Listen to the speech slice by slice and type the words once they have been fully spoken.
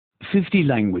50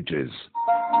 languages.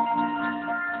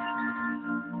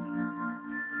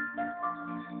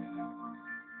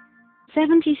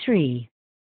 73.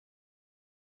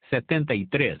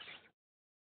 73.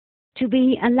 To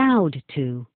be allowed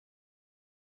to.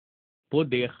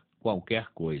 Poder qualquer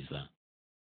coisa.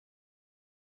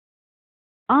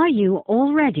 Are you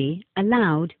already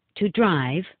allowed to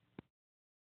drive?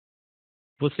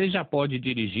 Você já pode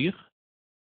dirigir?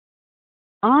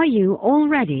 Are you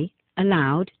already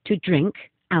allowed to drink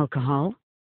alcohol?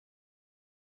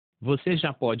 Você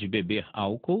já pode beber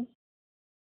álcool?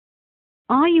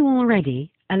 Are you already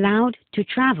allowed to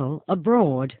travel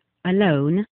abroad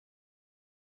alone?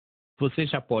 Você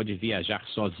já pode viajar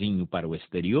sozinho para o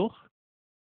exterior?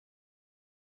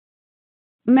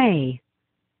 May.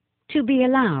 To be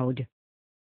allowed.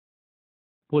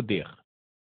 Poder.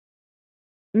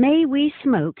 May we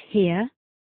smoke here?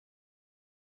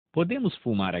 Podemos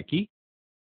fumar aqui?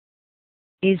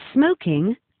 Is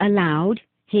smoking allowed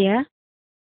here?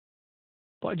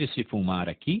 Pode-se fumar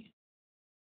aqui?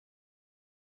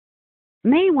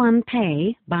 May one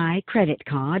pay by credit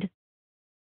card?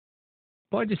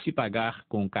 Pode-se pagar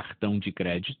com cartão de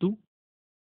crédito?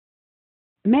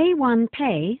 May one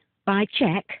pay by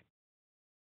check?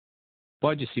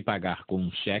 Pode-se pagar com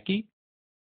um cheque?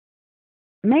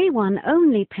 May one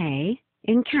only pay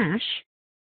in cash?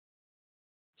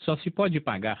 Só se pode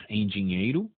pagar em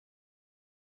dinheiro?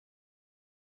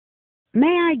 May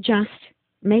I just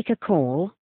make a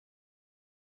call?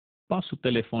 Posso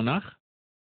telefonar?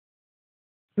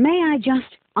 May I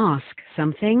just ask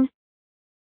something?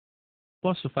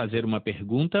 Posso fazer uma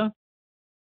pergunta?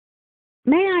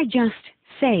 May I just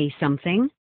say something?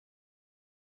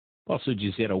 Posso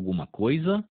dizer alguma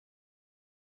coisa?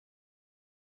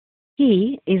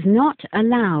 He is not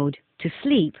allowed to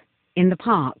sleep in the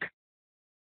park.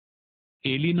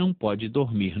 Ele não pode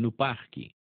dormir no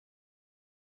parque.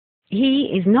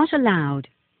 He is not allowed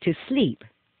to sleep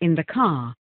in the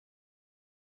car.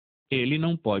 Ele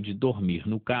não pode dormir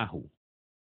no carro.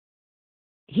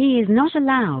 He is not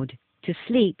allowed to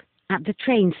sleep at the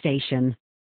train station.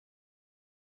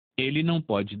 Ele não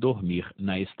pode dormir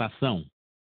na estação.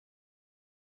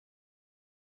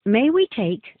 May we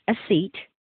take a seat?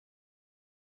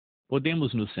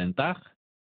 Podemos nos sentar?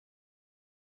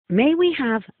 May we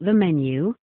have the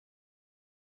menu?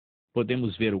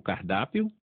 Podemos ver o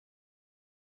cardápio?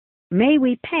 May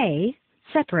we pay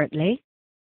separately?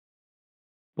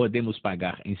 Podemos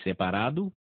pagar em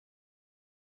separado?